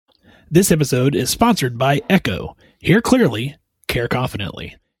This episode is sponsored by Echo. Hear clearly, care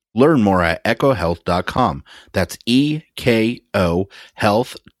confidently. Learn more at echohealth.com. That's EKO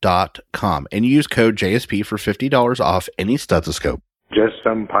health.com. And use code JSP for $50 off any stethoscope. Just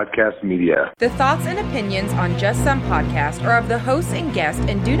Some Podcast Media. The thoughts and opinions on Just Some Podcast are of the hosts and guests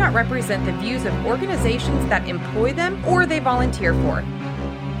and do not represent the views of organizations that employ them or they volunteer for.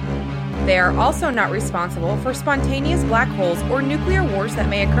 They are also not responsible for spontaneous black holes or nuclear wars that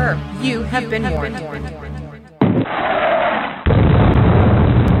may occur. You have been warned.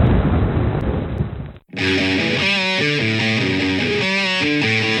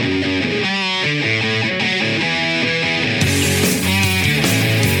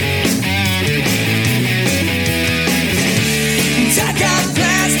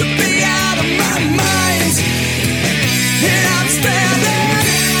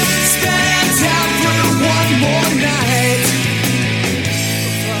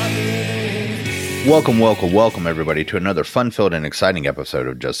 Welcome, everybody, to another fun-filled and exciting episode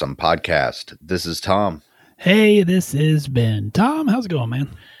of Just Some Podcast. This is Tom. Hey, this is Ben. Tom, how's it going, man?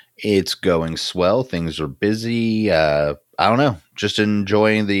 It's going swell. Things are busy. I don't know. Just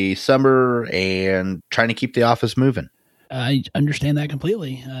enjoying the summer and trying to keep the office moving. I understand that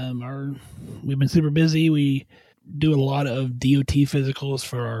completely. We've been super busy. We do a lot of DOT physicals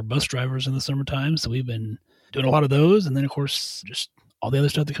for our bus drivers in the summertime, so we've been doing a lot of those, and then, of course, just all the other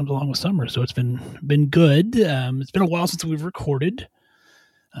stuff that comes along with summer. So it's been good. It's been a while since we've recorded.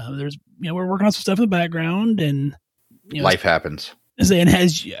 We're working on some stuff in the background, and life happens. And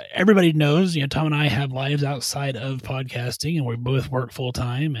as everybody knows, Tom and I have lives outside of podcasting, and we both work full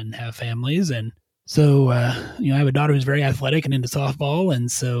time and have families. And so, I have a daughter who's very athletic and into softball.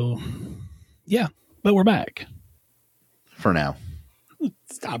 And so, yeah, but we're back for now.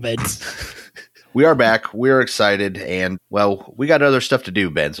 Stop it. We are back. We're excited. And, well, we got other stuff to do,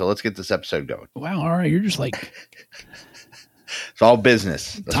 Ben. So let's get this episode going. Wow. All right. You're just like... It's all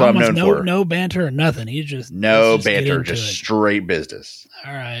business. That's Tom what I'm known for. No banter or nothing. He's just... No banter. Just straight business.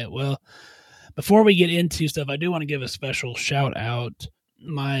 All right. Well, before we get into stuff, I do want to give a special shout out.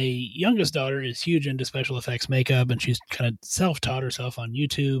 My youngest daughter is huge into special effects makeup, and she's kind of self-taught herself on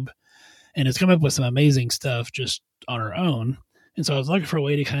YouTube and has come up with some amazing stuff just on her own. And so I was looking for a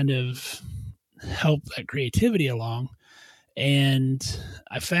way to kind of help that creativity along, and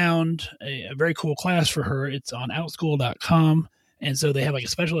I found a very cool class for her. It's on outschool.com, and so they have like a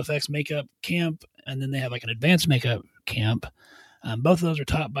special effects makeup camp, and then they have like an advanced makeup camp. Both of those are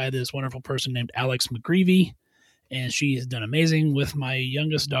taught by this wonderful person named Alex McGreevy, and she has done amazing with my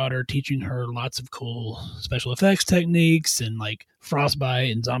youngest daughter, teaching her lots of cool special effects techniques and like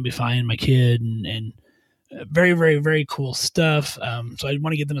frostbite and zombifying my kid and very, very, very cool stuff. So I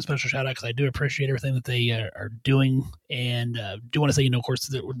want to give them a special shout out because I do appreciate everything that they are doing. And do want to say, of course,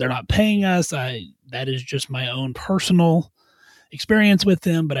 that they're not paying us. That is just my own personal experience with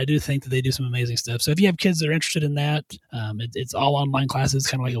them, but I do think that they do some amazing stuff. So if you have kids that are interested in that, it's all online classes,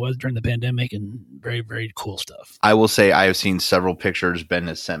 kind of like it was during the pandemic, and very, very cool stuff. I will say I have seen several pictures. Ben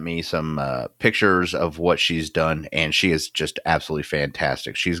has sent me some pictures of what she's done, and she is just absolutely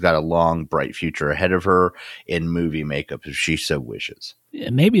fantastic. She's got a long, bright future ahead of her in movie makeup if she so wishes. Yeah,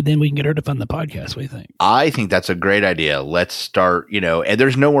 maybe then we can get her to fund the podcast. What do you think? I think that's a great idea. Let's start, and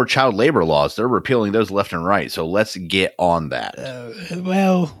there's no more child labor laws. They're repealing those left and right. So let's get on that.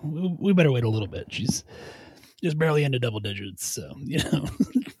 Well, we better wait a little bit. She's just barely into double digits. So,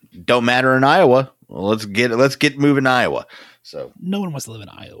 Don't matter in Iowa. Well, let's get moving to Iowa. So no one wants to live in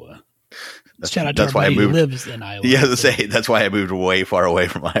Iowa. Shout out to everybody who lives in Iowa. Yeah, that's why I moved way far away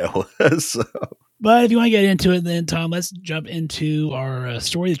from Iowa. So. But if you want to get into it, then Tom, let's jump into our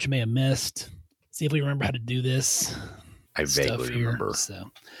story that you may have missed. See if we remember how to do this. I vaguely remember.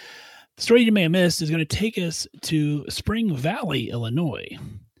 So, the story you may have missed is going to take us to Spring Valley, Illinois.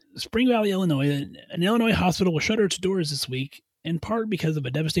 Spring Valley, Illinois, an Illinois hospital will shutter its doors this week, in part because of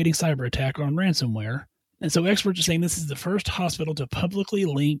a devastating cyber attack on ransomware. And so experts are saying this is the first hospital to publicly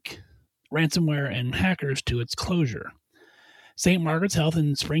link ransomware and hackers to its closure. St. Margaret's Health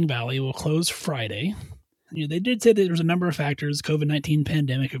in Spring Valley will close Friday. They did say that there was a number of factors, COVID-19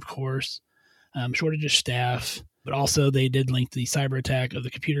 pandemic, of course, shortage of staff, but also they did link the cyber attack of the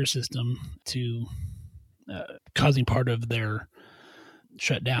computer system to causing part of their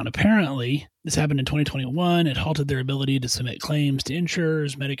shutdown. Apparently, this happened in 2021. It halted their ability to submit claims to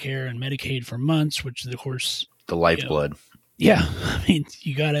insurers, Medicare, and Medicaid for months, which is, of course, the lifeblood. Yeah. I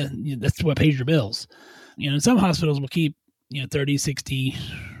mean, that's what pays your bills. Some hospitals will keep 30, 60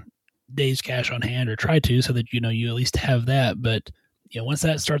 days cash on hand, or try to, so that, you at least have that. But, once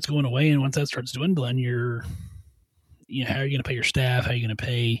that starts going away and once that starts dwindling, how are you going to pay your staff? How are you going to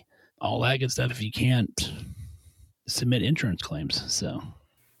pay all that good stuff if you can't submit insurance claims. So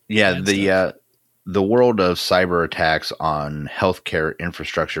yeah, the world of cyber attacks on healthcare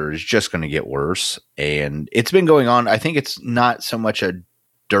infrastructure is just going to get worse, and it's been going on. I think it's not so much a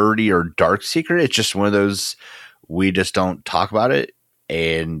dirty or dark secret. It's just one of those, we just don't talk about it,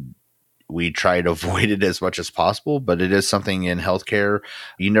 and we try to avoid it as much as possible. But it is something in healthcare.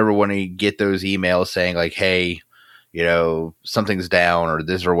 You never want to get those emails saying like, hey, something's down, or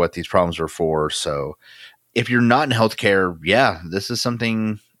these are what these problems are for. So if you're not in healthcare, yeah, this is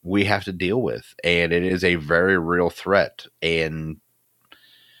something we have to deal with, and it is a very real threat. And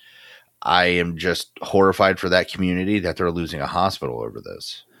I am just horrified for that community that they're losing a hospital over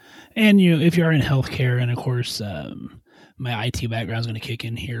this. And if you're in healthcare, and of course, my IT background is going to kick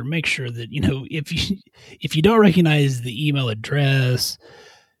in here. Make sure that if you don't recognize the email address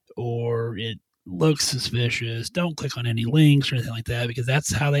or it looks suspicious, don't click on any links or anything like that, because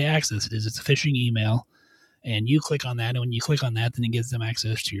that's how they access it. It's a phishing email. And you click on that, and when you click on that, then it gives them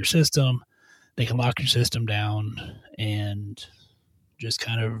access to your system. They can lock your system down and just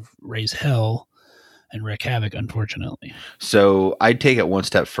kind of raise hell and wreak havoc, unfortunately. So I'd take it one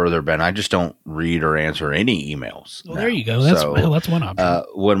step further, Ben. I just don't read or answer any emails. Well, there you go. That's one option.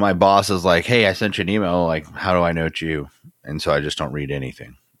 When my boss is like, hey, I sent you an email, like, how do I know it's you? And so I just don't read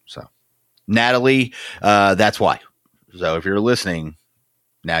anything. So, Natalie, that's why. So if you're listening,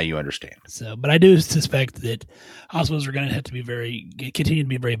 now you understand. So, but I do suspect that hospitals are going to have to continue to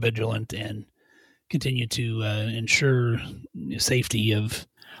be very vigilant and continue to ensure safety of.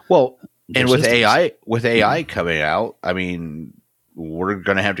 Well, and with AI coming out, I mean, we're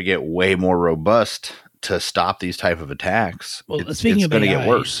going to have to get way more robust to stop these type of attacks. Well, speaking of AI, it's going to get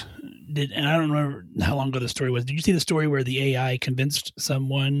worse. And I don't remember how long ago the story was. Did you see the story where the AI convinced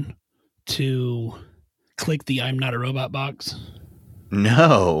someone to click the "I'm not a robot" box?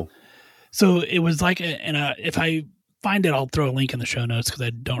 No. So it was like, if I find it, I'll throw a link in the show notes because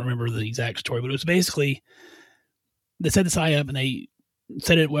I don't remember the exact story. But it was basically, they set this AI up and they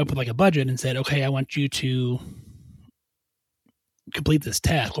set it up with like a budget and said, okay, I want you to complete this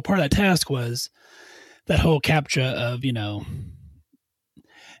task. Well, part of that task was that whole CAPTCHA of,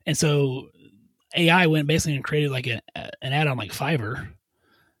 and so AI went basically and created like an ad on like Fiverr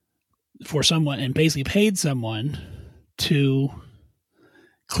for someone and basically paid someone to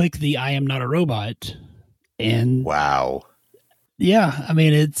click the "I am not a robot." And wow. Yeah. I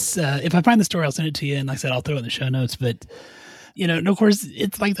mean, it's, if I find the story, I'll send it to you. And like I said, I'll throw it in the show notes, but and of course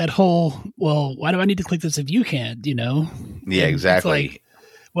it's like that whole, well, why do I need to click this if you can't, Yeah, and exactly. It's like,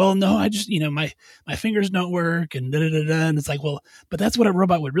 well, no, I just, my fingers don't work and da-da-da-da. And it's like, well, but that's what a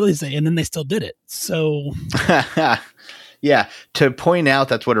robot would really say. And then they still did it. So yeah. To point out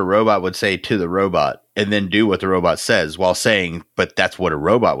that's what a robot would say to the robot and then do what the robot says while saying, but that's what a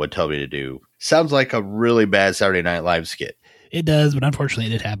robot would tell me to do. Sounds like a really bad Saturday Night Live skit. It does, but unfortunately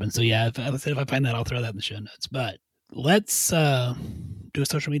it did happen. So yeah, if I find that, I'll throw that in the show notes. But let's do a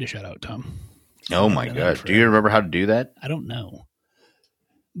social media shout out, Tom. Oh my God. Do you remember how to do that? I don't know.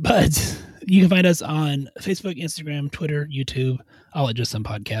 But you can find us on Facebook, Instagram, Twitter, YouTube, all at Just Some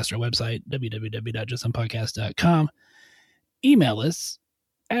Podcast, our website, www.justsomepodcast.com. Email us,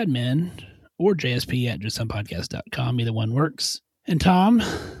 admin or JSP at justsomepodcast.com. Either one works. And Tom,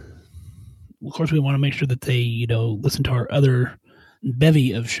 of course, we want to make sure that they, listen to our other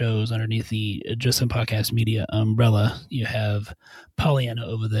bevy of shows underneath the Just Some Podcast Media umbrella. You have Pollyanna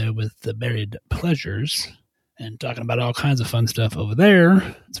over there with the Buried Pleasures and talking about all kinds of fun stuff over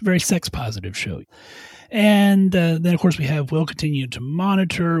there. It's a very sex positive show. And then, of course, we have We'll Continue to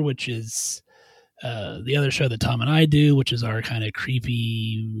Monitor, which is the other show that Tom and I do, which is our kind of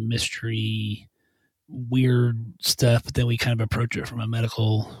creepy, mystery, weird stuff. But then we kind of approach it from a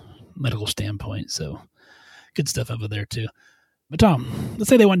medical standpoint. So good stuff over there, too. But Tom, let's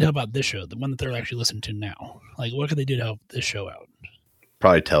say they wanted to help out this show, the one that they're actually listening to now. Like, what could they do to help this show out?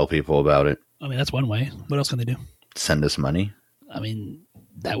 Probably tell people about it. I mean, that's one way. What else can they do? Send us money. I mean,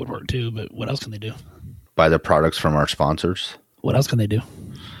 that would work too, but what else can they do? Buy the products from our sponsors. What else can they do?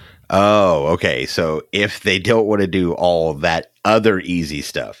 Oh, okay. So if they don't want to do all that other easy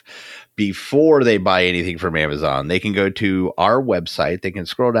stuff, before they buy anything from Amazon, they can go to our website. They can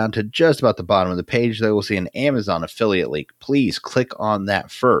scroll down to just about the bottom of the page. They will see an Amazon affiliate link. Please click on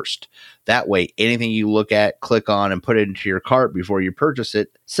that first. That way, anything you look at, click on and put it into your cart before you purchase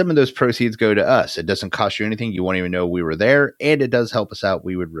it. Some of those proceeds go to us. It doesn't cost you anything. You won't even know we were there, and it does help us out.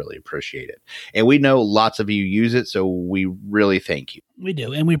 We would really appreciate it. And we know lots of you use it, so we really thank you. We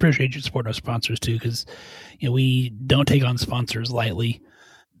do, and we appreciate you support our sponsors too, because we don't take on sponsors lightly.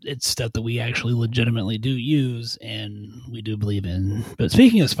 it's stuff that we actually legitimately do use and we do believe in. But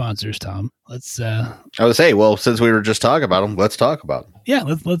speaking of sponsors, Tom, let's I would say, well, since we were just talking about them, let's talk about them. Yeah,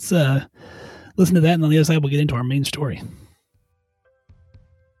 let's listen to that, and on the other side we'll get into our main story.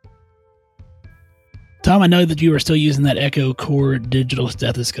 Tom, I know that you are still using that Echo Core digital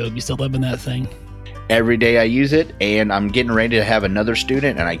stethoscope. You still loving that thing? Every day I use it, and I'm getting ready to have another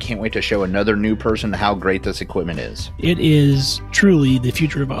student, and I can't wait to show another new person how great this equipment is. It is truly the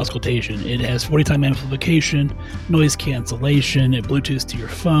future of auscultation. It has 40-time amplification, noise cancellation, it Bluetooths to your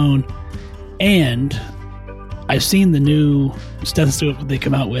phone, and I've seen the new stethoscope they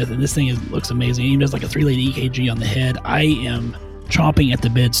come out with, and this thing looks amazing. It even does like a 3-lead EKG on the head. I am chomping at the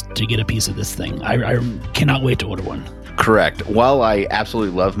bits to get a piece of this thing. I cannot wait to order one. Correct. While I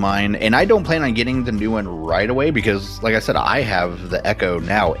absolutely love mine, and I don't plan on getting the new one right away because, like I said, I have the Echo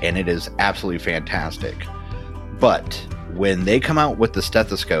now, and it is absolutely fantastic. But when they come out with the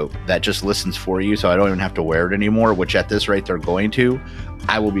stethoscope that just listens for you, so I don't even have to wear it anymore, which at this rate they're going to,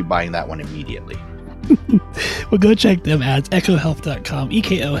 I will be buying that one immediately. Well, go check them out. It's ecohealth.com,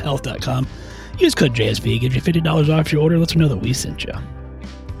 ekohealth.com. Use code JSP, gives you $50 off your order. Let them know that we sent you.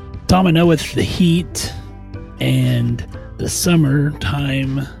 Tom, I know with the heat and the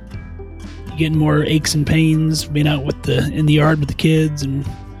summertime, you getting more aches and pains being out in the yard with the kids and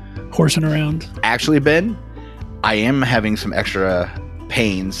horsing around? Actually, Ben, I am having some extra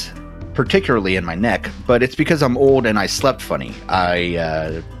pains, particularly in my neck, but it's because I'm old and I slept funny.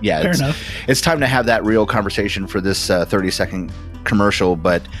 Fair enough. It's time to have that real conversation for this 30-second commercial,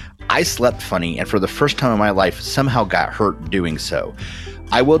 but I slept funny, and for the first time in my life, somehow got hurt doing so.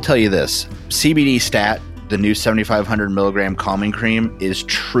 I will tell you this, CBD Stat, the new 7,500 milligram calming cream, is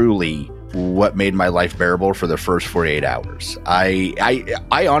truly what made my life bearable for the first 48 hours. I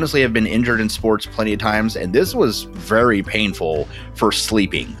honestly have been injured in sports plenty of times, and this was very painful for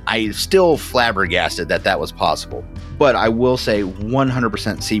sleeping. I still flabbergasted that was possible. But I will say 100%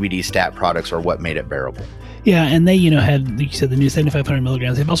 CBD Stat products are what made it bearable. Yeah, and they, had, like you said, the new 7,500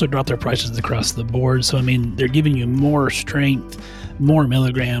 milligrams. They've also dropped their prices across the board. So, I mean, they're giving you more strength, more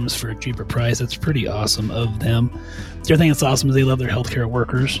milligrams for a cheaper price. That's pretty awesome of them. The other thing that's awesome is they love their healthcare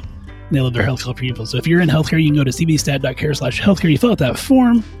workers. And they love their healthcare people. So if you're in healthcare, you can go to cbdstat.care/healthcare. You fill out that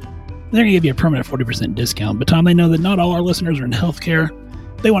form. They're going to give you a permanent 40% discount. But, Tom, they know that not all our listeners are in healthcare.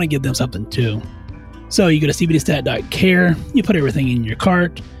 They want to give them something, too. So you go to cbdstat.care. You put everything in your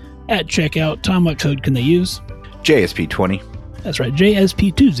cart. At checkout, Tom, what code can they use? JSP20. That's right,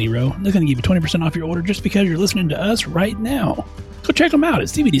 JSP20. They're going to give you 20% off your order just because you're listening to us right now. Go check them out at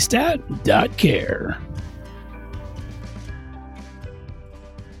cbdstat.care.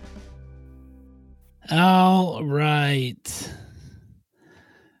 All right.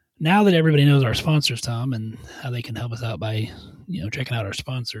 Now that everybody knows our sponsors, Tom, and how they can help us out by, checking out our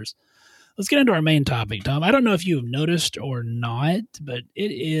sponsors, let's get into our main topic, Tom. I don't know if you've noticed or not, but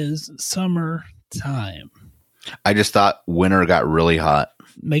it is summertime. I just thought winter got really hot.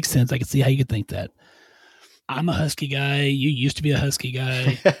 Makes sense. I can see how you could think that. I'm a husky guy. You used to be a husky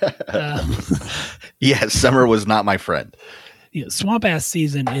guy. Yes, summer was not my friend. Swamp ass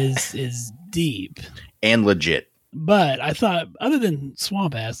season is deep. And legit. But I thought, other than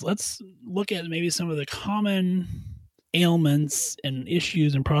swamp ass, let's look at maybe some of the common ailments and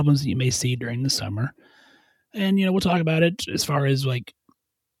issues and problems that you may see during the summer. And, we'll talk about it as far as like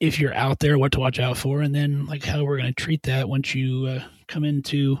if you're out there, what to watch out for, and then like how we're going to treat that once you come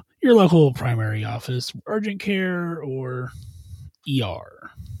into your local primary office, urgent care, or ER.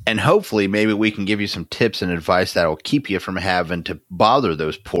 And hopefully maybe we can give you some tips and advice that will keep you from having to bother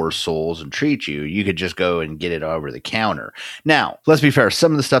those poor souls and treat you. You could just go and get it over the counter. Now, let's be fair.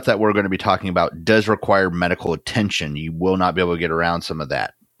 Some of the stuff that we're going to be talking about does require medical attention. You will not be able to get around some of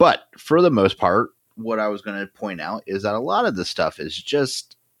that. But for the most part, what I was going to point out is that a lot of this stuff is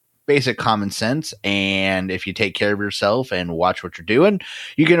just basic common sense. And if you take care of yourself and watch what you're doing,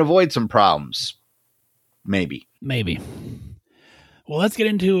 you can avoid some problems. Maybe. Well, let's get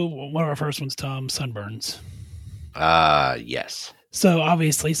into one of our first ones, Tom, sunburns. Yes. So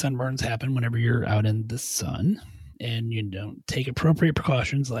obviously sunburns happen whenever you're out in the sun and you don't take appropriate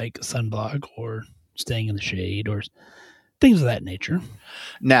precautions like sunblock or staying in the shade or things of that nature.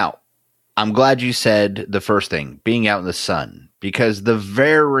 Now, I'm glad you said the first thing, being out in the sun, because the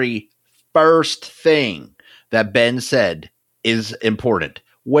very first thing that Ben said is important.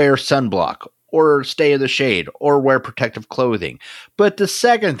 Wear sunblock or stay in the shade or wear protective clothing. But the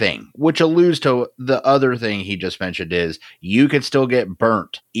second thing, which alludes to the other thing he just mentioned, is you can still get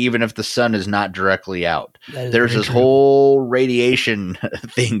burnt even if the sun is not directly out. There's this whole radiation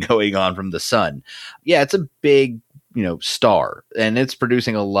thing going on from the sun. Yeah, it's a big star, and it's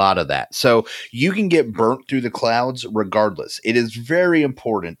producing a lot of that. So you can get burnt through the clouds regardless. It is very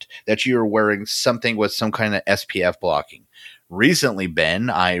important that you are wearing something with some kind of SPF blocking. Recently, Ben,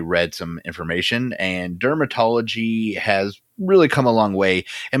 I read some information, and dermatology has really come a long way.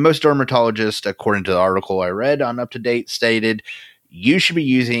 And most dermatologists, according to the article I read on Up to Date, stated you should be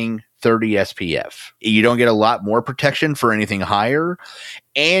using 30 SPF. You don't get a lot more protection for anything higher,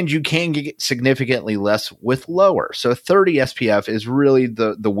 and you can get significantly less with lower. So 30 SPF is really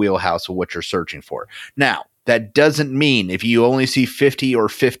the wheelhouse of what you're searching for. Now, that doesn't mean if you only see 50 or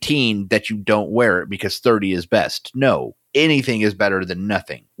 15 that you don't wear it because 30 is best. No, anything is better than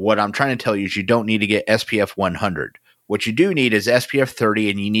nothing. What I'm trying to tell you is you don't need to get SPF 100. What you do need is SPF 30,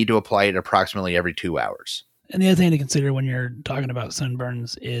 and you need to apply it approximately every 2 hours. And the other thing to consider when you're talking about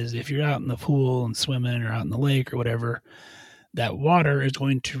sunburns is if you're out in the pool and swimming or out in the lake or whatever, that water is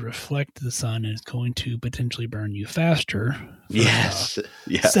going to reflect the sun and it's going to potentially burn you faster. Yes.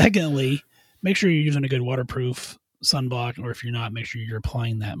 Yeah. Secondly, make sure you're using a good waterproof sunblock, or if you're not, make sure you're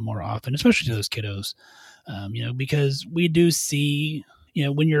applying that more often, especially to those kiddos. Because we do see,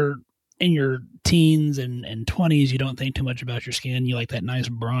 when you're in your teens and 20s, you don't think too much about your skin. You like that nice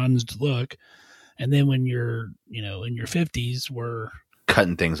bronzed look. And then when you're, in your 50s, we're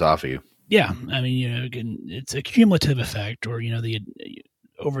cutting things off of you. Yeah. I mean, it's a cumulative effect, or, the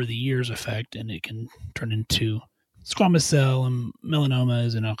over the years effect, and it can turn into squamous cell and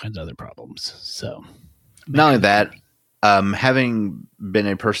melanomas and all kinds of other problems. So not only that, having been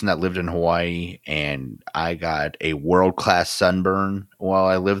a person that lived in Hawaii, and I got a world-class sunburn while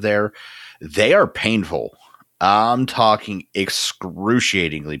I lived there, they are painful. I'm talking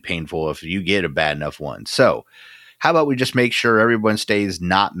excruciatingly painful if you get a bad enough one. So how about we just make sure everyone stays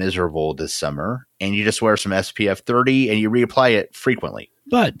not miserable this summer, and you just wear some SPF 30 and you reapply it frequently.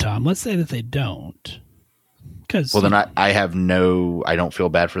 But Tom, let's say that they don't. Well, then I don't feel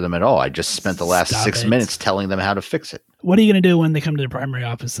bad for them at all. I just spent the last 6 minutes telling them how to fix it. What are you going to do when they come to the primary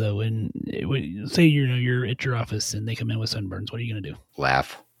office, though? And say you're at your office and they come in with sunburns. What are you going to do?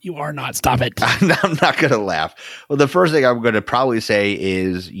 Laugh. You are not. Stop it. I'm not going to laugh. Well, the first thing I'm going to probably say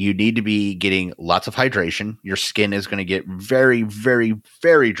is you need to be getting lots of hydration. Your skin is going to get very, very,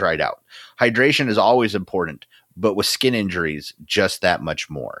 very dried out. Hydration is always important, but with skin injuries, just that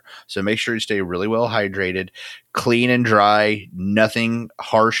much more. So make sure you stay really well hydrated, clean and dry, nothing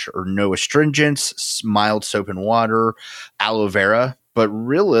harsh or no astringents, mild soap and water, aloe vera. But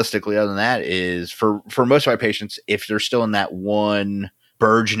realistically, other than that, is for most of my patients, if they're still in that one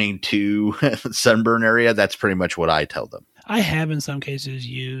burgeoning to sunburn area, that's pretty much what I tell them. I have in some cases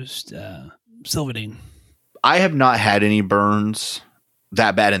used Silvadene. I have not had any burns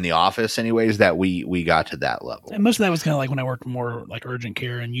that bad in the office anyways that we got to that level. And most of that was kind of like when I worked more like urgent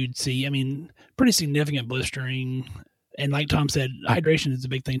care, and you'd see, pretty significant blistering. And like Tom said, hydration is a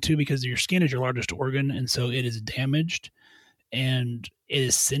big thing too, because your skin is your largest organ, and so it is damaged and it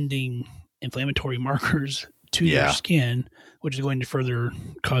is sending inflammatory markers to your skin, which is going to further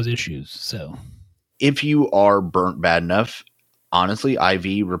cause issues. So if you are burnt bad enough, honestly,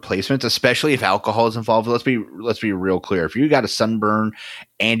 IV replacements, especially if alcohol is involved, let's be real clear. If you got a sunburn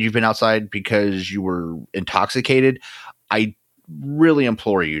and you've been outside because you were intoxicated, I really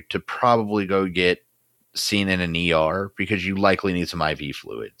implore you to probably go get seen in an ER, because you likely need some IV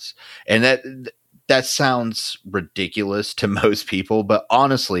fluids. And that sounds ridiculous to most people, but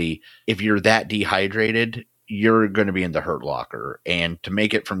honestly, if you're that dehydrated, you're going to be in the hurt locker. And to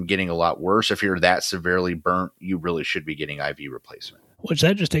make it from getting a lot worse, if you're that severely burnt, you really should be getting IV replacement. Which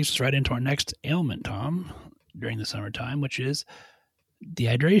that just takes us right into our next ailment, Tom, during the summertime, which is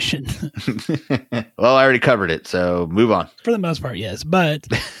dehydration. Well, I already covered it, so move on. For the most part, yes. But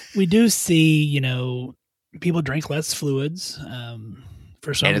we do see, people drink less fluids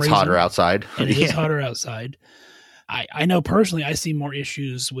for some reason. And it's hotter outside. And it is hotter outside. I know personally I see more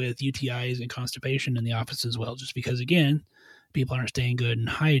issues with UTIs and constipation in the office as well, just because, again, people aren't staying good and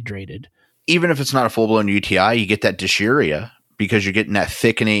hydrated. Even if it's not a full-blown UTI, you get that dysuria because you're getting that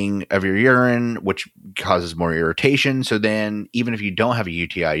thickening of your urine, which causes more irritation. So then even if you don't have a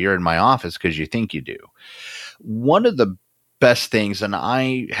UTI, you're in my office because you think you do. One of the best things, and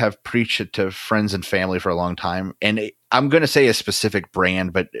I have preached it to friends and family for a long time, and I'm going to say a specific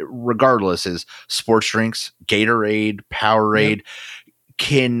brand, but regardless, is sports drinks, Gatorade, Powerade,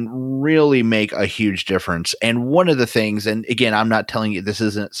 can really make a huge difference. And one of the things, and again, I'm not telling you this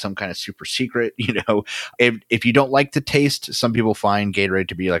isn't some kind of super secret, if you don't like the taste, some people find Gatorade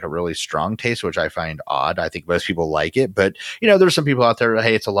to be like a really strong taste, which I find odd. I think most people like it, but there's some people out there,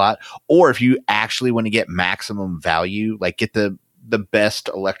 hey, it's a lot. Or if you actually want to get maximum value, like get the the best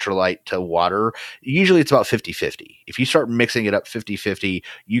electrolyte to water, usually it's about 50-50. If you start mixing it up 50-50,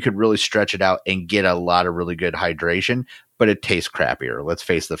 you could really stretch it out and get a lot of really good hydration, but it tastes crappier. Let's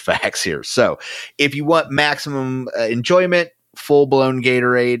face the facts here. So if you want maximum enjoyment, full-blown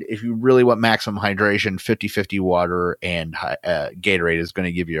Gatorade. If you really want maximum hydration, 50-50 water and Gatorade is going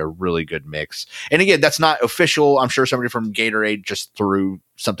to give you a really good mix. And again, that's not official. I'm sure somebody from Gatorade just threw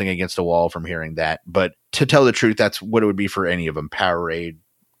something against the wall from hearing that. But to tell the truth, that's what it would be for any of them. Powerade,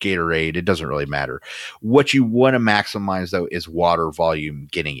 Gatorade, it doesn't really matter. What you want to maximize, though, is water volume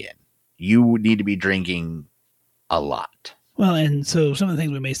getting in. You need to be drinking a lot. Well, and so some of the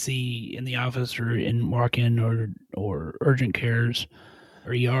things we may see in the office or in walk-in or urgent cares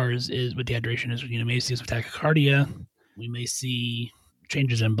or ERs is with dehydration is, may see some tachycardia. We may see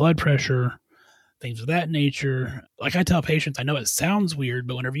changes in blood pressure, things of that nature. Like I tell patients, I know it sounds weird,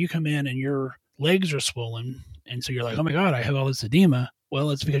 but whenever you come in and your legs are swollen, and so you're like, oh my God, I have all this edema.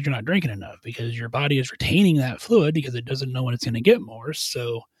 Well, it's because you're not drinking enough, because your body is retaining that fluid because it doesn't know when it's going to get more.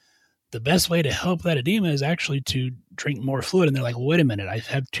 So the best way to help that edema is actually to drink more fluid. And they're like, well, wait a minute, I've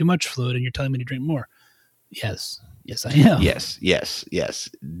had too much fluid and you're telling me to drink more. Yes, I am. Yes.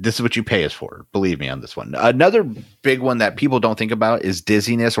 This is what you pay us for. Believe me on this one. Another big one that people don't think about is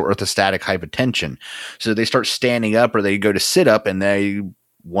dizziness or orthostatic hypotension. So they start standing up or they go to sit up and they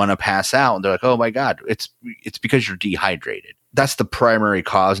want to pass out. And they're like, oh my God, it's because you're dehydrated. That's the primary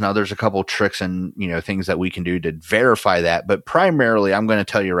cause. Now there's a couple tricks and, things that we can do to verify that. But primarily, I'm going to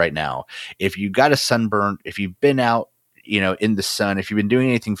tell you right now, if you got a sunburn, if you've been out, in the sun, if you've been doing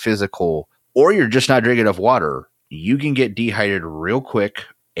anything physical, or you're just not drinking enough water, you can get dehydrated real quick.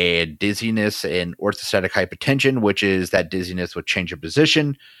 And dizziness and orthostatic hypotension, which is that dizziness with change of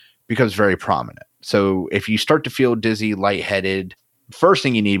position, becomes very prominent. So if you start to feel dizzy, lightheaded, first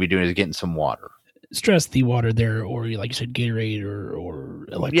thing you need to be doing is getting some water. Stress the water there, or like you said, Gatorade or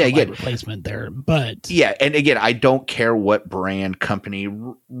electrolyte replacement there. But yeah, and again, I don't care what brand, company,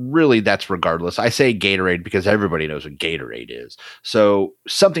 really, that's regardless. I say Gatorade because everybody knows what Gatorade is. So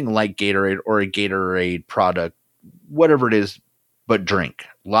something like Gatorade or a Gatorade product, whatever it is, but drink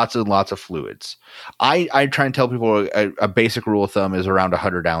lots and lots of fluids. I try and tell people a basic rule of thumb is around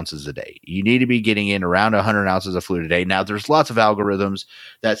 100 ounces a day. You need to be getting in around 100 ounces of fluid a day. Now, there's lots of algorithms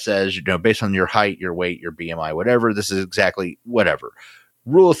that says, based on your height, your weight, your BMI, whatever, this is exactly whatever.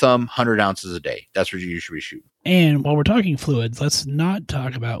 Rule of thumb, 100 ounces a day. That's what you should be shooting. And while we're talking fluids, let's not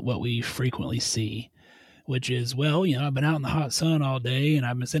talk about what we frequently see, which is, I've been out in the hot sun all day and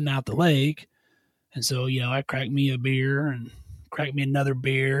I've been sitting out the lake. And so, I cracked me a beer and crack me another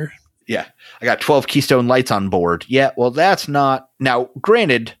beer. Yeah. I got 12 Keystone Lights on board. Yeah. Well, that's not. Now,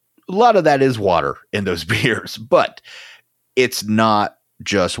 granted, a lot of that is water in those beers, but it's not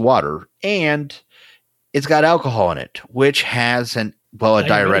just water. And it's got alcohol in it, which has a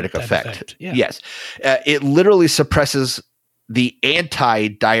diuretic effect. Yeah. Yes. It literally suppresses the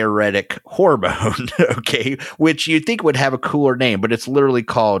anti-diuretic hormone, okay, which you'd think would have a cooler name, but it's literally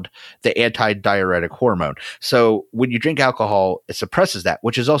called the anti-diuretic hormone. So when you drink alcohol, it suppresses that,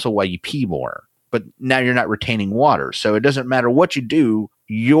 which is also why you pee more. But now you're not retaining water. So it doesn't matter what you do,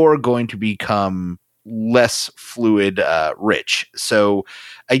 you're going to become less fluid rich. So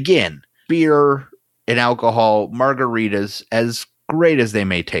again, beer and alcohol, margaritas, as great as they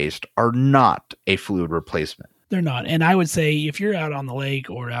may taste, are not a fluid replacement. They're not. And I would say if you're out on the lake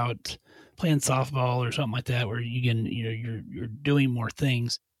or out playing softball or something like that, where you can, you're doing more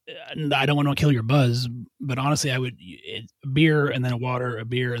things. I don't want to kill your buzz, but honestly, a beer and then a water, a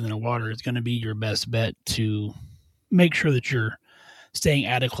beer and then a water is going to be your best bet to make sure that you're staying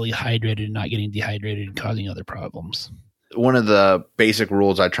adequately hydrated and not getting dehydrated and causing other problems. One of the basic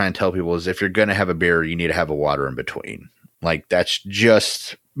rules I try and tell people is if you're going to have a beer, you need to have a water in between. Like that's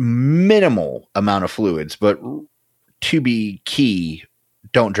just minimal amount of fluids, but to be key,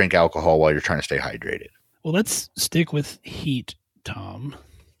 don't drink alcohol while you're trying to stay hydrated. Well, let's stick with heat, Tom,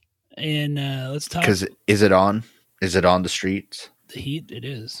 and let's talk. Because is it on? Is it on the streets? The heat, it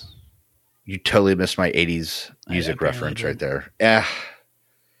is. You totally missed my 80s music reference right there. Yeah.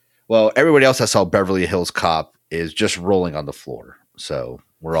 Well, everybody else that saw Beverly Hills Cop is just rolling on the floor, so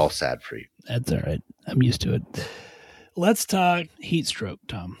we're all sad for you. That's all right. I'm used to it. Let's talk heat stroke,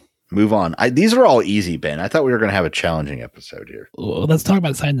 Tom. Move on. These are all easy, Ben. I thought we were going to have a challenging episode here. Well, let's talk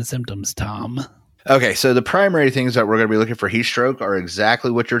about signs and symptoms, Tom. Okay, so the primary things that we're going to be looking for heat stroke are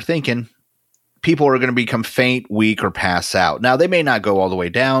exactly what you're thinking. People are going to become faint, weak, or pass out. Now, they may not go all the way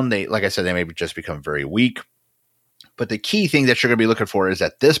down. Like I said, they may just become very weak. But the key thing that you're going to be looking for is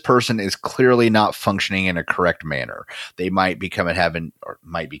that this person is clearly not functioning in a correct manner. They might be having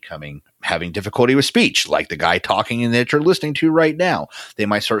difficulty with speech, like the guy talking and that you're listening to right now. They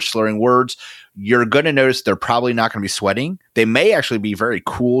might start slurring words. You're going to notice they're probably not going to be sweating. They may actually be very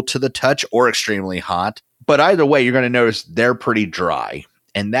cool to the touch or extremely hot. But either way, you're going to notice they're pretty dry.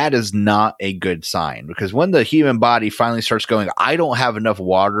 And that is not a good sign, because when the human body finally starts going, I don't have enough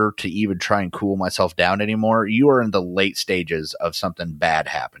water to even try and cool myself down anymore, you are in the late stages of something bad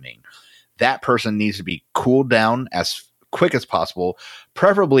happening. That person needs to be cooled down as quick as possible,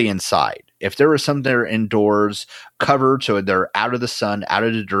 preferably inside. If there was something there indoors, covered so they're out of the sun, out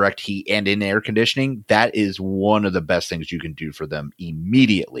of the direct heat, and in air conditioning, that is one of the best things you can do for them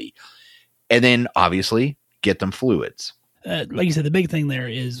immediately. And then, obviously, get them fluids. Like you said, the big thing there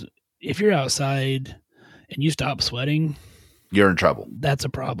is if you're outside and you stop sweating, you're in trouble. That's a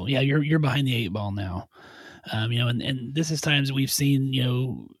problem. Yeah, you're behind the 8 ball now. And this is times we've seen,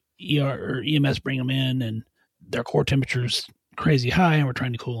 ER or EMS bring them in and their core temperature's crazy high and we're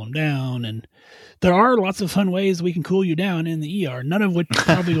trying to cool them down. And there are lots of fun ways we can cool you down in the ER, none of which you're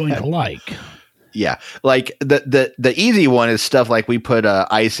probably going to like. Yeah. Like the easy one is stuff like we put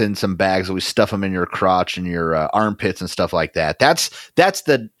ice in some bags and we stuff them in your crotch and your armpits and stuff like that.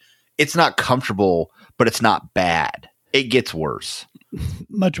 It's not comfortable, but it's not bad. It gets worse.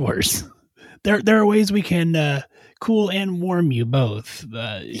 Much worse. There are ways we can cool and warm you both.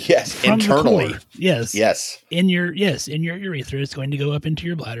 Yes. Internally. Yes. In your urethra, it's going to go up into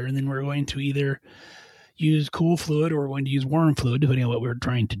your bladder, and then we're going to either use cool fluid or we're going to use warm fluid, depending on what we're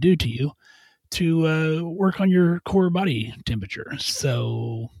trying to do to you, to work on your core body temperature.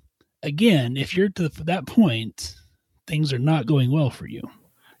 So again, if you're to that point, things are not going well for you.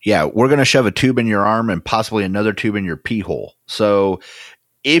 Yeah, we're going to shove a tube in your arm and possibly another tube in your pee hole. So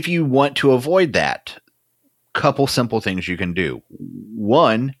if you want to avoid that, couple simple things you can do.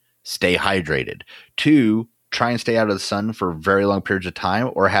 1, stay hydrated. 2, try and stay out of the sun for very long periods of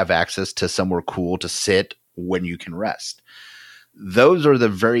time or have access to somewhere cool to sit when you can rest. Those are the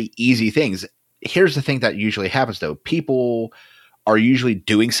very easy things. Here's the thing that usually happens, though. People are usually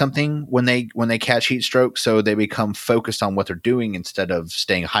doing something when they catch heat stroke, so they become focused on what they're doing instead of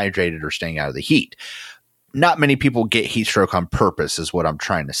staying hydrated or staying out of the heat. Not many people get heat stroke on purpose is what I'm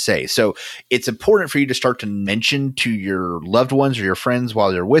trying to say. So it's important for you to start to mention to your loved ones or your friends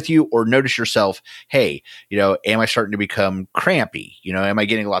while they're with you, or notice yourself, hey, am I starting to become crampy? Am I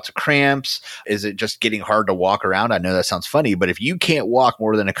getting lots of cramps? Is it just getting hard to walk around? I know that sounds funny, but if you can't walk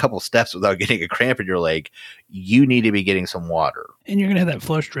more than a couple steps without getting a cramp in your leg, you need to be getting some water. And you're going to have that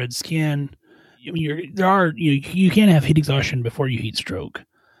flushed red skin. I mean, you can't have heat exhaustion before you heat stroke.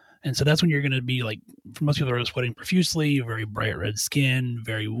 And so that's when you're going to be like, for most people, are sweating profusely, very bright red skin,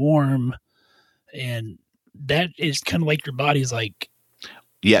 very warm. And that is kind of like your body's like,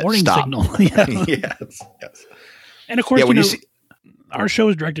 warning signal. Yes. And of course, our show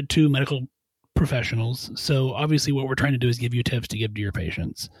is directed to medical professionals. So obviously what we're trying to do is give you tips to give to your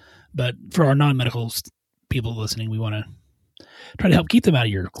patients. But for our non-medical people listening, we want to try to help keep them out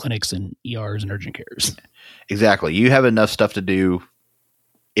of your clinics and ERs and urgent cares. Exactly. You have enough stuff to do.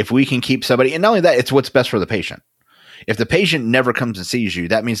 If we can keep somebody, and not only that, it's what's best for the patient. If the patient never comes and sees you,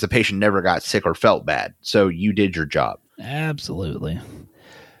 that means the patient never got sick or felt bad. So you did your job. Absolutely.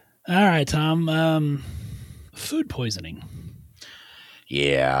 All right, Tom. Food poisoning.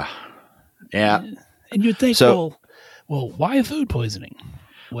 Yeah. And you'd think, well, why food poisoning?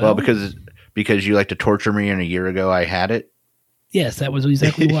 Well, because you like to torture me, and a year ago I had it. Yes, that was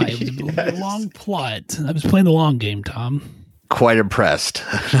exactly why. It was a long plot. I was playing the long game, Tom. Quite impressed.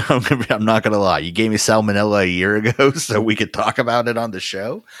 I'm not going to lie. You gave me salmonella a year ago so we could talk about it on the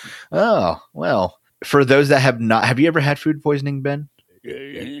show. Oh, well, for those that have you ever had food poisoning, Ben?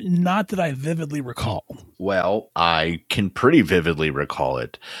 Not that I vividly recall. Well, I can pretty vividly recall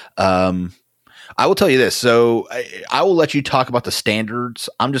it. I will tell you this. So I will let you talk about the standards.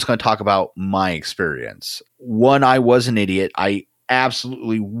 I'm just going to talk about my experience. One, I was an idiot. I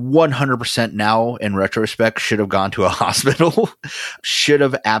absolutely 100% now in retrospect should have gone to a hospital, should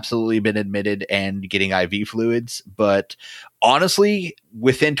have absolutely been admitted and getting IV fluids. But honestly,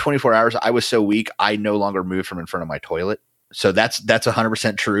 within 24 hours, I was so weak, I no longer moved from in front of my toilet. So that's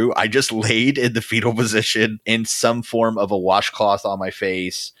 100% true. I just laid in the fetal position in some form of a washcloth on my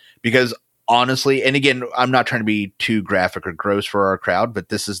face because honestly, and again, I'm not trying to be too graphic or gross for our crowd, but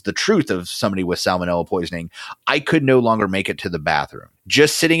this is the truth of somebody with salmonella poisoning. I could no longer make it to the bathroom.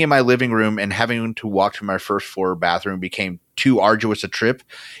 Just sitting in my living room and having to walk to my first floor bathroom became too arduous a trip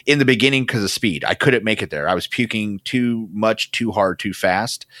in the beginning because of speed. I couldn't make it there. I was puking too much, too hard, too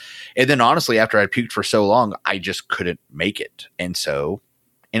fast. And then honestly, after I puked for so long, I just couldn't make it. And so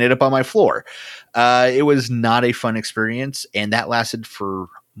ended up on my floor. It was not a fun experience, and that lasted for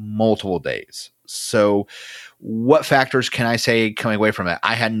multiple days. So what factors can I say coming away from it?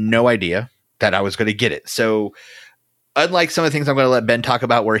 I had no idea that I was going to get it. So unlike some of the things I'm going to let Ben talk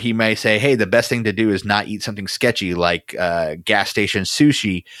about where he may say, hey, the best thing to do is not eat something sketchy like gas station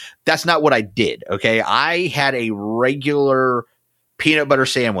sushi. That's not what I did. Okay. I had a regular peanut butter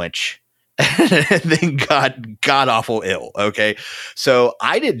sandwich and then got god awful ill. Okay. So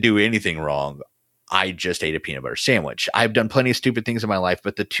I didn't do anything wrong. I just ate a peanut butter sandwich. I've done plenty of stupid things in my life,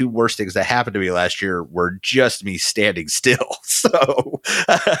 but the two worst things that happened to me last year were just me standing still.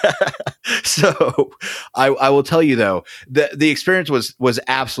 So, I will tell you though, the experience was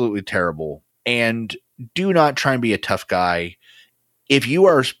absolutely terrible. And do not try and be a tough guy. If you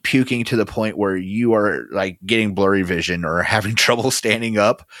are puking to the point where you are like getting blurry vision or having trouble standing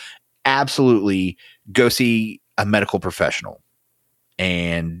up, absolutely go see a medical professional.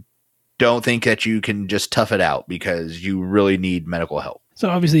 And don't think that you can just tough it out because you really need medical help. So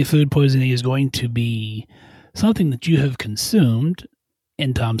obviously food poisoning is going to be something that you have consumed,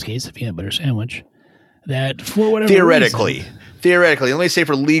 in Tom's case, a peanut butter sandwich, that for whatever Theoretically, let me say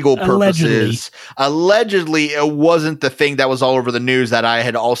for legal purposes, allegedly it wasn't the thing that was all over the news that I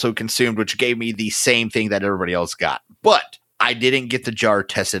had also consumed, which gave me the same thing that everybody else got. But I didn't get the jar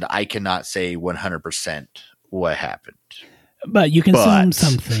tested. I cannot say 100% what happened. But you consume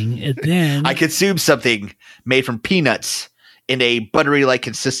something, and then I consumed something made from peanuts in a buttery-like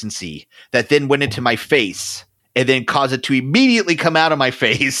consistency that then went into my face and then caused it to immediately come out of my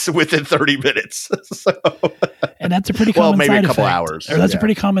face within 30 minutes. And that's a pretty common maybe side a couple effect, hours. Or that's a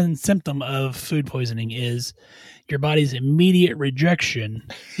pretty common symptom of food poisoning is your body's immediate rejection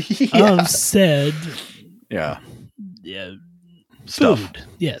of said stuff. Food.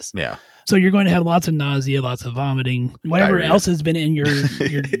 Yes. Yeah. So you're going to have lots of nausea, lots of vomiting. Whatever else has been in your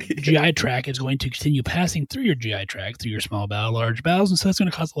GI tract is going to continue passing through your GI tract, through your small bowel, large bowels, and so that's going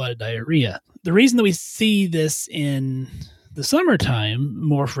to cause a lot of diarrhea. The reason that we see this in the summertime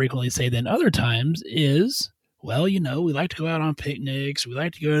more frequently, say, than other times is, well, we like to go out on picnics, we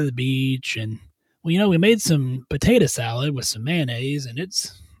like to go to the beach, and, well, we made some potato salad with some mayonnaise, and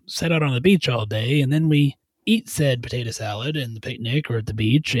it's sat out on the beach all day, and then we eat said potato salad in the picnic or at the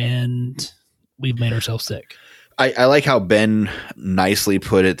beach, and we've made ourselves sick. I like how Ben nicely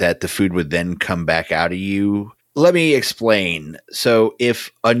put it that the food would then come back out of you. Let me explain. So if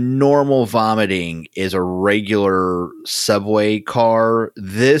a normal vomiting is a regular subway car,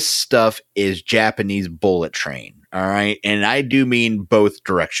 this stuff is Japanese bullet train. All right. And I do mean both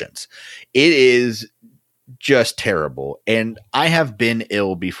directions. It is just terrible. And I have been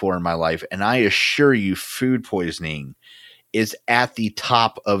ill before in my life, and I assure you food poisoning is at the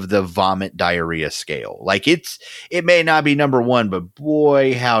top of the vomit diarrhea scale. Like it may not be number one, but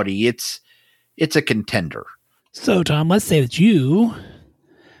boy, howdy, it's a contender. So Tom, let's say that you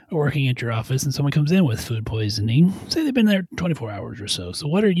are working at your office and someone comes in with food poisoning. Say they've been there 24 hours or so. So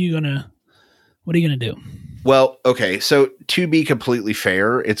what are you going to do? Well, okay. So to be completely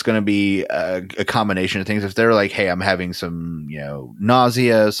fair, it's going to be a combination of things. If they're like, hey, I'm having some,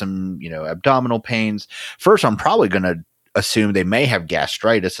 nausea, some, abdominal pains. First, I'm probably going to assume they may have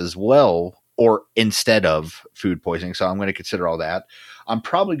gastritis as well, or instead of food poisoning. So I'm going to consider all that. I'm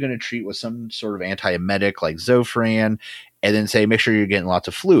probably going to treat with some sort of antiemetic like Zofran, and then say, make sure you're getting lots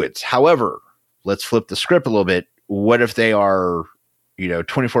of fluids. However, let's flip the script a little bit. What if they are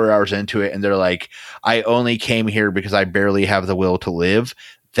 24 hours into it and they're like, I only came here because I barely have the will to live?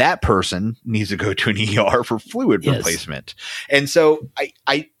 That person needs to go to an ER for fluid replacement. And so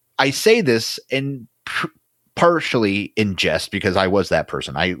I say this in partially in jest because I was that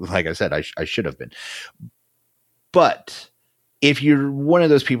person. Like I said, I should have been. But if you're one of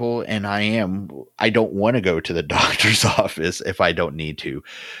those people, and I don't want to go to the doctor's office if I don't need to.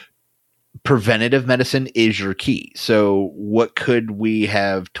 Preventative medicine is your key. So what could we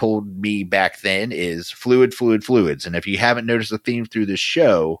have told me back then is fluids. And if you haven't noticed the theme through this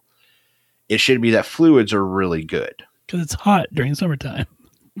show, it should be that fluids are really good. Because it's hot during summertime.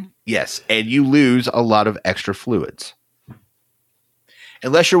 Yes. And you lose a lot of extra fluids.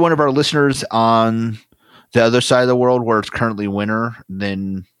 Unless you're one of our listeners on the other side of the world where it's currently winter,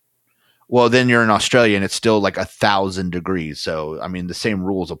 then Well, then you're in Australia and it's still like 1,000 degrees. So, I mean, the same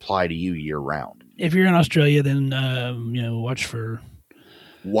rules apply to you year round. If you're in Australia, then, watch for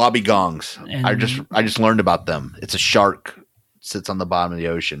wobbegongs. And I just learned about them. It's a shark, sits on the bottom of the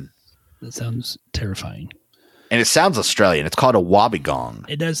ocean. That sounds terrifying. And it sounds Australian. It's called a wobbegong.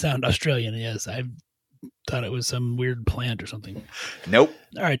 It does sound Australian, yes. I thought it was some weird plant or something. Nope.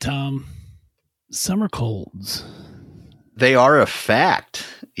 All right, Tom. Summer colds. They are a fact.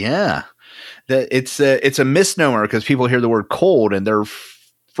 Yeah. It's a misnomer because people hear the word cold and they're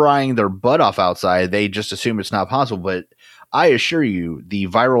frying their butt off outside. They just assume it's not possible. But I assure you, the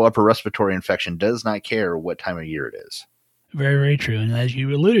viral upper respiratory infection does not care what time of year it is. Very, very true. And as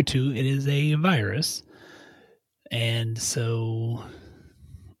you alluded to, it is a virus. And so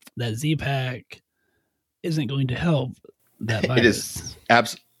that Z-Pack isn't going to help that virus. It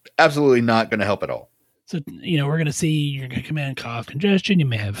is absolutely not going to help at all. So, we're going to see you're going to come in cough, congestion. You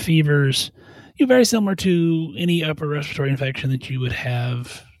may have fevers. Very similar to any upper respiratory infection that you would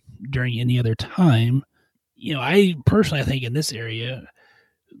have during any other time. I personally, I think in this area,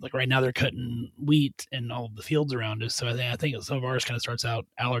 like right now they're cutting wheat in all of the fields around us. So I think some of ours kind of starts out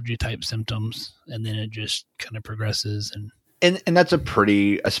allergy type symptoms and then it just kind of progresses. And that's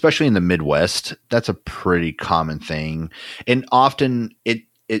especially in the Midwest, that's a pretty common thing. And often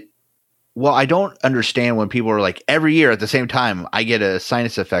I don't understand when people are like, every year at the same time, I get a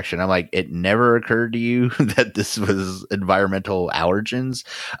sinus infection. I'm like, it never occurred to you that this was environmental allergens.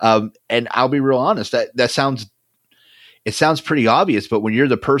 And I'll be real honest, that sounds pretty obvious, but when you're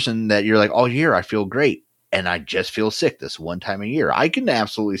the person that you're like, all year, I feel great. And I just feel sick this one time a year, I can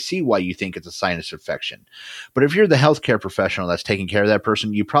absolutely see why you think it's a sinus infection. But if you're the healthcare professional that's taking care of that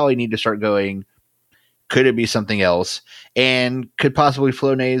person, you probably need to start going, could it be something else? And could possibly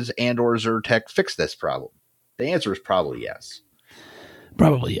Flonase and or Zyrtec fix this problem? The answer is probably yes.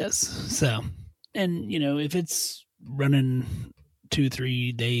 Probably yes. So, and if it's running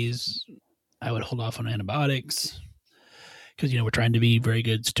 2-3 days, I would hold off on antibiotics because, we're trying to be very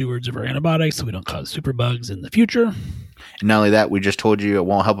good stewards of our antibiotics so we don't cause superbugs in the future. And not only that, we just told you it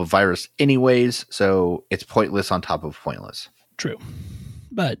won't help a virus anyways. So it's pointless on top of pointless. True.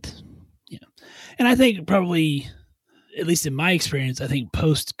 But and I think probably, at least in my experience, I think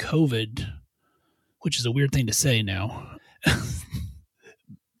post-COVID, which is a weird thing to say now,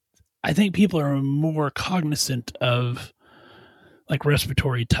 I think people are more cognizant of like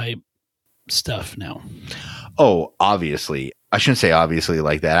respiratory type stuff now. Oh, obviously. I shouldn't say obviously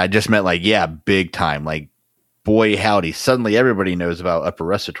like that. I just meant like, yeah, big time. Like, boy, howdy. Suddenly everybody knows about upper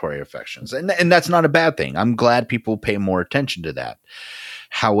respiratory infections. And that's not a bad thing. I'm glad people pay more attention to that.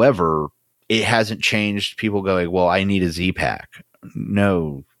 However, it hasn't changed people going, well, I need a Z-Pack.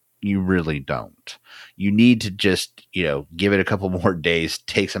 No, you really don't. You need to just, give it a couple more days,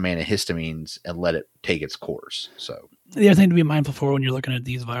 take some antihistamines and let it take its course. So the other thing to be mindful for when you're looking at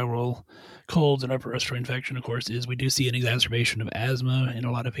these viral colds and upper respiratory infection, of course, is we do see an exacerbation of asthma in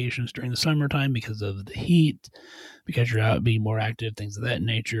a lot of patients during the summertime because of the heat, because you're out being more active, things of that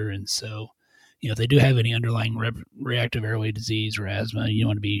nature. And so, if they do have any underlying reactive airway disease or asthma, you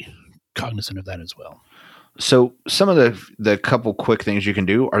want to be cognizant of that as well. So some of the couple quick things you can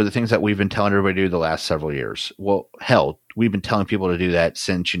do are the things that we've been telling everybody to do the last several years. Well, hell, we've been telling people to do that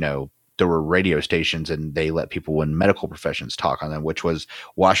since, there were radio stations and they let people in medical professions talk on them, which was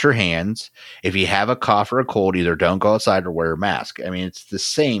wash your hands. If you have a cough or a cold, either don't go outside or wear a mask. I mean, it's the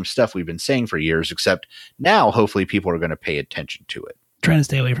same stuff we've been saying for years, except now hopefully people are going to pay attention to it. Trying to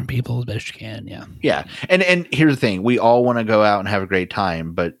stay away from people as best you can. Yeah. Yeah. And here's the thing. We all want to go out and have a great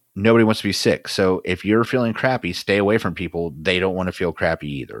time, but nobody wants to be sick. So if you're feeling crappy, stay away from people. They don't want to feel crappy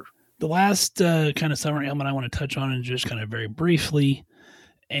either. The last kind of summer ailment I want to touch on is just kind of very briefly.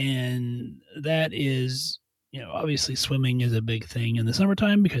 And that is, obviously swimming is a big thing in the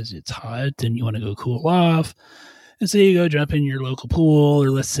summertime because it's hot and you want to go cool off. And so you go jump in your local pool, or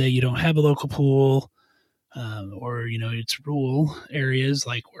let's say you don't have a local pool. Or, it's rural areas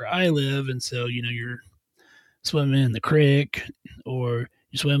like where I live. And so, you're swimming in the creek or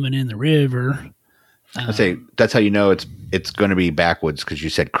you're swimming in the river. I say that's how you know it's going to be backwoods because you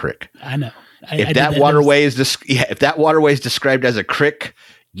said creek. I know. If that waterway is described as a creek,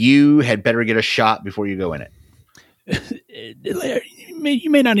 you had better get a shot before you go in it. You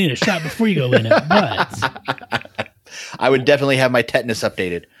may not need a shot before you go in it, but I would definitely have my tetanus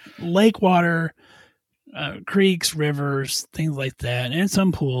updated. Lake water, creeks, rivers, things like that, and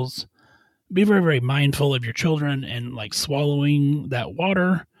some pools. Be very, very mindful of your children and like swallowing that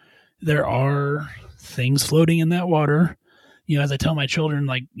water. There are things floating in that water. As I tell my children,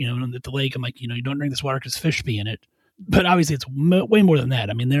 like, at the lake, I'm like, you don't drink this water because fish be in it. But obviously it's way more than that.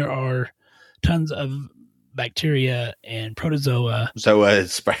 I mean, there are tons of bacteria and protozoa. So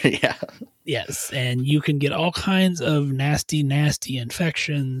yeah. Yes, and you can get all kinds of nasty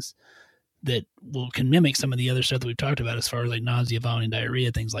infections that can mimic some of the other stuff that we've talked about as far as like nausea, vomiting,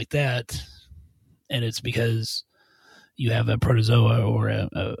 diarrhea, things like that. And it's because you have a protozoa or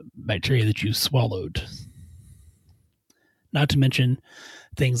a bacteria that you swallowed. Not to mention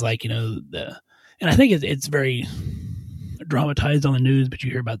things like, and I think it's very dramatized on the news, but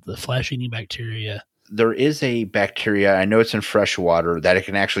you hear about the flesh-eating bacteria. There is a bacteria, I know it's in fresh water, that it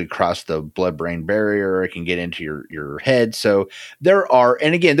can actually cross the blood-brain barrier. It can get into your head. So there are,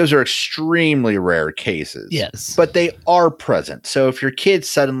 and again, those are extremely rare cases. Yes. But they are present. So if your kid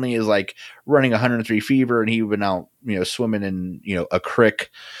suddenly is like running 103 fever and he's been out, swimming in, a creek,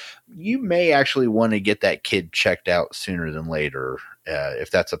 you may actually want to get that kid checked out sooner than later,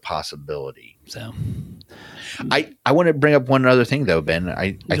 if that's a possibility. So I want to bring up one other thing, though, Ben.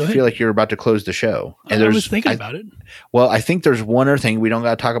 I feel like you're about to close the show. And I was thinking about it. Well, I think there's one other thing. We don't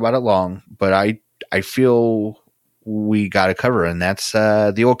got to talk about it long, but I feel we got to cover, and that's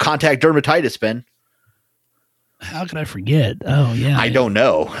the old contact dermatitis, Ben. How could I forget? Oh, yeah. I don't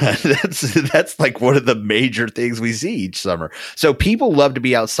know. That's like one of the major things we see each summer. So people love to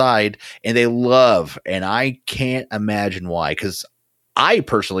be outside, and and I can't imagine why, because I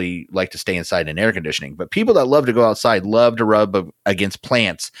personally like to stay inside in air conditioning, but people that love to go outside love to rub against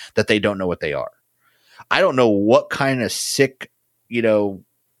plants that they don't know what they are. I don't know what kind of sick,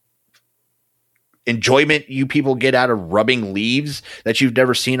 enjoyment you people get out of rubbing leaves that you've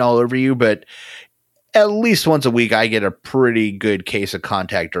never seen all over you, but at least once a week, I get a pretty good case of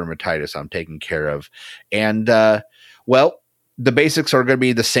contact dermatitis I'm taking care of. And, the basics are going to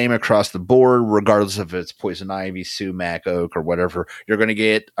be the same across the board, regardless if it's poison ivy, sumac, oak, or whatever. You're going to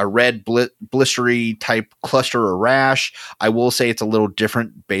get a red blistery type cluster or rash. I will say it's a little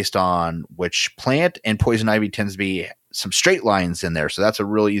different based on which plant, and poison ivy tends to be some straight lines in there. So that's a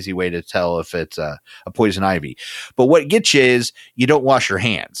really easy way to tell if it's a poison ivy. But what gets you is you don't wash your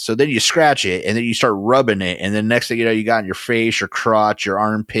hands. So then you scratch it and then you start rubbing it. And then next thing you know, you got in your face, your crotch, your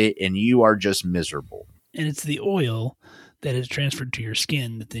armpit, and you are just miserable. And it's the oil that is transferred to your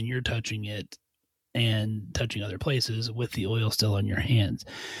skin that then you're touching it and touching other places with the oil still on your hands.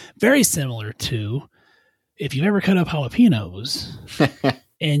 Very similar to if you've ever cut up jalapenos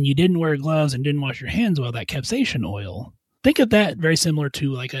and you didn't wear gloves and didn't wash your hands well, that capsaicin oil. Think of that very similar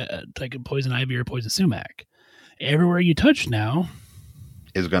to like a poison ivy or poison sumac. Everywhere you touch now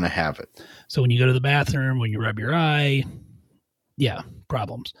is going to have it. So when you go to the bathroom, when you rub your eye,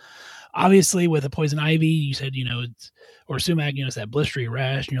 problems. Obviously, with a poison ivy, you said, or sumac, it's that blistery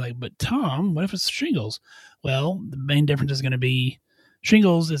rash. And you're like, but Tom, what if it's shingles? Well, the main difference is going to be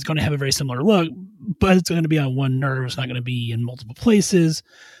shingles is going to have a very similar look, but it's going to be on one nerve. It's not going to be in multiple places.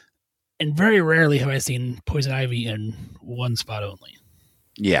 And very rarely have I seen poison ivy in one spot only.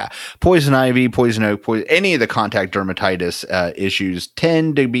 Yeah. Poison ivy, poison oak, any of the contact dermatitis issues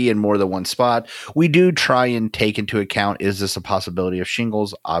tend to be in more than one spot. We do try and take into account, is this a possibility of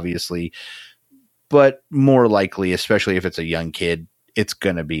shingles? Obviously. But more likely, especially if it's a young kid, it's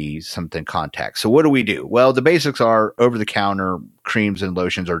going to be something contact. So what do we do? Well, the basics are over-the-counter creams and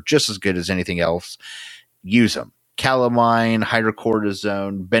lotions are just as good as anything else. Use them. Calamine,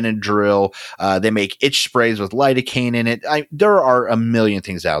 hydrocortisone, Benadryl. They make itch sprays with lidocaine in it. There are a million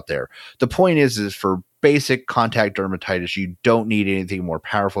things out there. The point is for basic contact dermatitis, you don't need anything more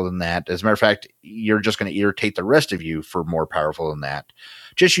powerful than that. As a matter of fact, you're just going to irritate the rest of you for more powerful than that.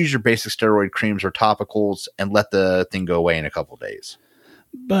 Just use your basic steroid creams or topicals and let the thing go away in a couple of days.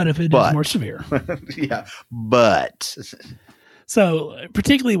 But if it is more severe. Yeah, but... So,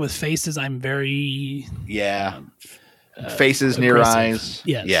 particularly with faces, I'm very... faces near aggressive. eyes.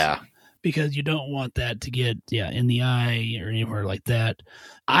 Yes. Yeah. Because you don't want that to get in the eye or anywhere like that.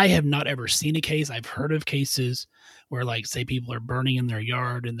 I have not ever seen a case. I've heard of cases where, like, say people are burning in their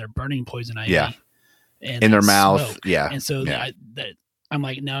yard and they're burning poison ivy. Yeah. And in their mouth. smoke. Yeah. And so I'm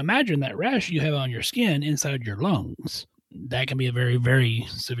like, now imagine that rash you have on your skin inside your lungs. That can be a very, very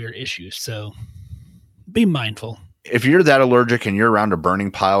severe issue. So be mindful. If you're that allergic and you're around a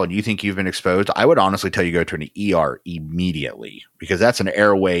burning pile and you think you've been exposed, I would honestly tell you go to an ER immediately, because that's an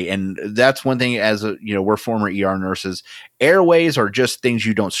airway. And that's one thing, as we're former ER nurses, airways are just things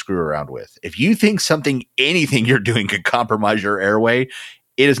you don't screw around with. If you think anything you're doing could compromise your airway,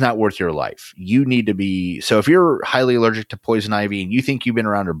 it is not worth your life. You need to be. So if you're highly allergic to poison ivy and you think you've been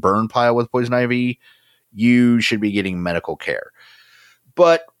around a burn pile with poison ivy, you should be getting medical care.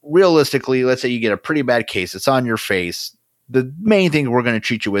 But realistically, let's say you get a pretty bad case. It's on your face. the main thing we're going to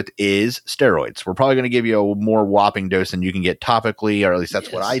treat you with is steroids. We're probably going to give you a more whopping dose than you can get topically, or at least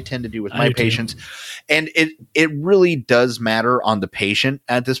that's what I tend to do with my patients. And it really does matter on the patient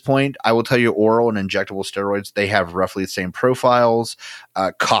at this point. I will tell you, oral and injectable steroids, they have roughly the same profiles.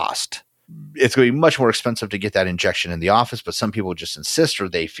 Cost. It's going to be much more expensive to get that injection in the office, but some people just insist or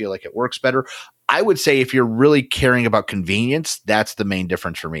they feel like it works better. I would say if you're really caring about convenience, that's the main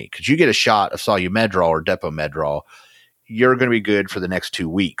difference for me. Because you get a shot of Solumedrol or Depomedrol, you're going to be good for the next 2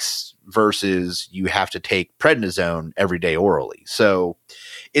 weeks versus you have to take prednisone every day orally. So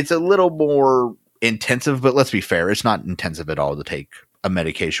it's a little more intensive, but let's be fair, it's not intensive at all to take a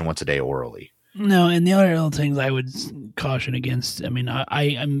medication once a day orally. No, and the other things I would caution against. I mean,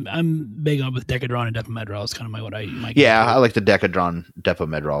 I'm big on with Decadron and Depomedrol. It's kind of I like the Decadron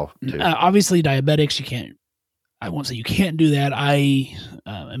Depomedrol too. Obviously, diabetics, you can't. I won't say you can't do that. I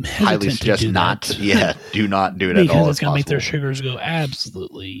am hesitant highly suggest to do not. that. Yeah, do not do it at all. Because it's going to make their sugars go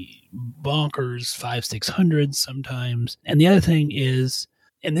absolutely bonkers, 500-600 sometimes. And the other thing is,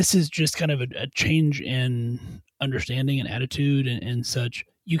 and this is just kind of a change in understanding and attitude and such.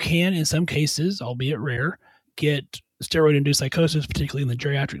 You can, in some cases, albeit rare, get steroid-induced psychosis, particularly in the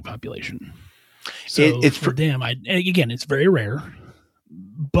geriatric population. So it's for them, again, it's very rare,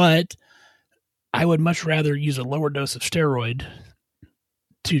 but I would much rather use a lower dose of steroid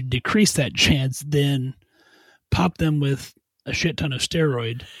to decrease that chance than pop them with a shit ton of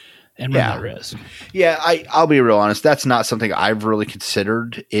steroid and run that risk. Yeah, I'll be real honest. That's not something I've really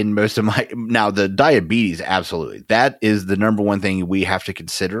considered in most of my... Now, the diabetes, absolutely. That is the number one thing we have to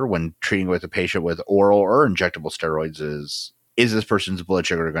consider when treating with a patient with oral or injectable steroids is this person's blood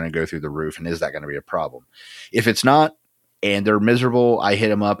sugar going to go through the roof, and is that going to be a problem? If it's not, and they're miserable, I hit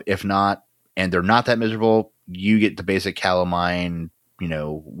them up. If not, and they're not that miserable, you get the basic calamine,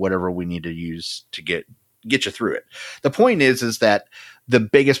 whatever we need to use to get you through it. The point is that the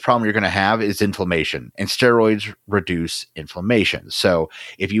biggest problem you're going to have is inflammation, and steroids reduce inflammation. So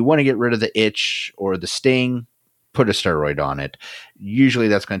if you want to get rid of the itch or the sting, put a steroid on it. Usually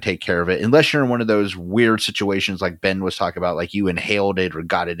that's going to take care of it. Unless you're in one of those weird situations like Ben was talking about, like you inhaled it or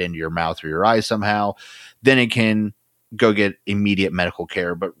got it into your mouth or your eyes somehow, then it can go get immediate medical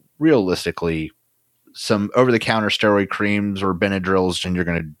care. But realistically, some over-the-counter steroid creams or Benadryls, and you're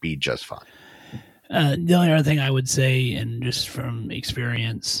going to be just fine. The only other thing I would say, and just from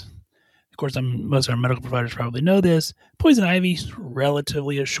experience, of course, most of our medical providers probably know this, poison ivy is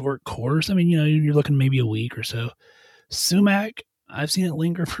relatively a short course. I mean, you're looking maybe a week or so. Sumac, I've seen it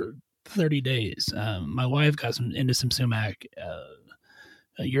linger for 30 days. My wife got into some sumac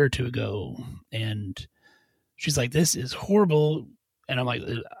a year or two ago, and she's like, this is horrible. And I'm like,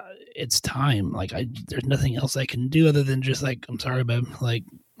 it's time. Like, there's nothing else I can do other than just like, I'm sorry, babe. Like,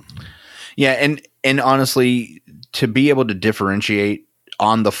 yeah. And honestly, to be able to differentiate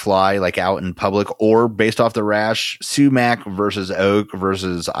on the fly, like out in public or based off the rash, sumac versus oak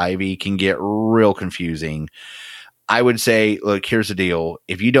versus ivy can get real confusing. I would say, look, here's the deal.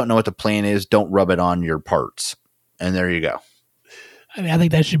 If you don't know what the plan is, don't rub it on your parts. And there you go. I mean, I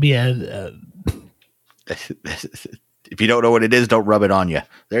think that should be a if you don't know what it is, don't rub it on you.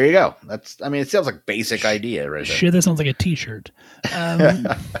 There you go. It sounds like basic idea right there. Shit, that sounds like a t-shirt.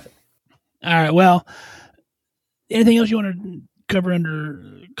 All right. Well, anything else you want to cover under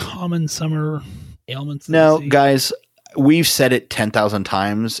common summer ailments? No, guys, we've said it 10,000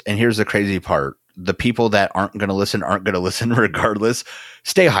 times. And here's the crazy part. The people that aren't going to listen regardless.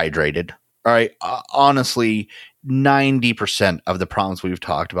 Stay hydrated. All right. Honestly, 90% of the problems we've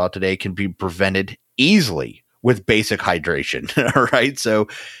talked about today can be prevented easily with basic hydration. All right. So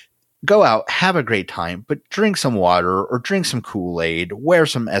go out, have a great time, but drink some water or drink some Kool-Aid, wear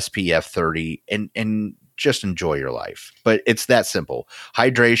some SPF 30 and just enjoy your life. But it's that simple.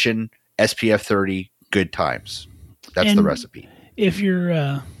 Hydration, SPF 30, good times. That's the recipe. If you're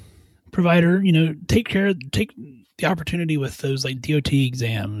a provider, take the opportunity with those like DOT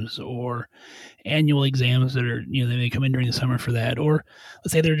exams or annual exams that are, they may come in during the summer for that. Or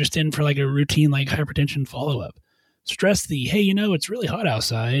let's say they're just in for like a routine, like hypertension follow-up. Stress hey, it's really hot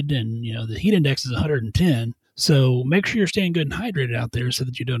outside and, the heat index is 110. So make sure you're staying good and hydrated out there so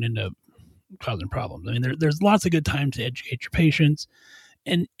that you don't end up causing problems. I mean, there's lots of good time to educate your patients,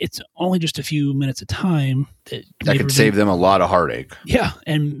 and it's only just a few minutes of time that can save them a lot of heartache. Yeah.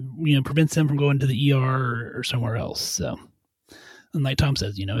 And, prevents them from going to the ER or somewhere else. So, and like Tom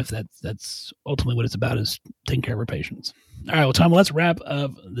says, if that's ultimately what it's about, is taking care of our patients. All right. Well, Tom, let's wrap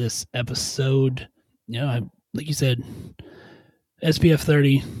up this episode. Like you said, SPF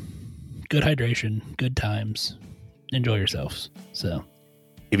 30, good hydration, good times, enjoy yourselves. So,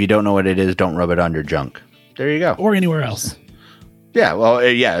 if you don't know what it is, don't rub it on your junk. there you go. Or anywhere else. Yeah, well,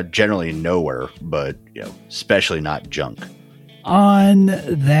 yeah, generally nowhere, but especially not junk. On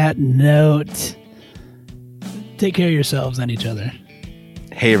that note, take care of yourselves and each other.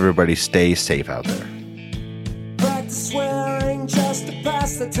 Hey, everybody, stay safe out there. Practice swearing just to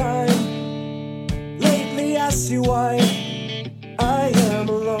pass the time. Lately I see why I am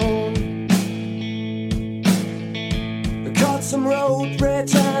alone. I caught some road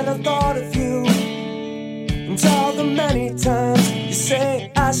rage and I thought of you. And all the many times you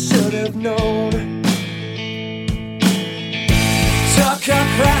say I should have known. Took a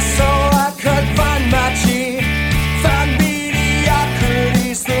press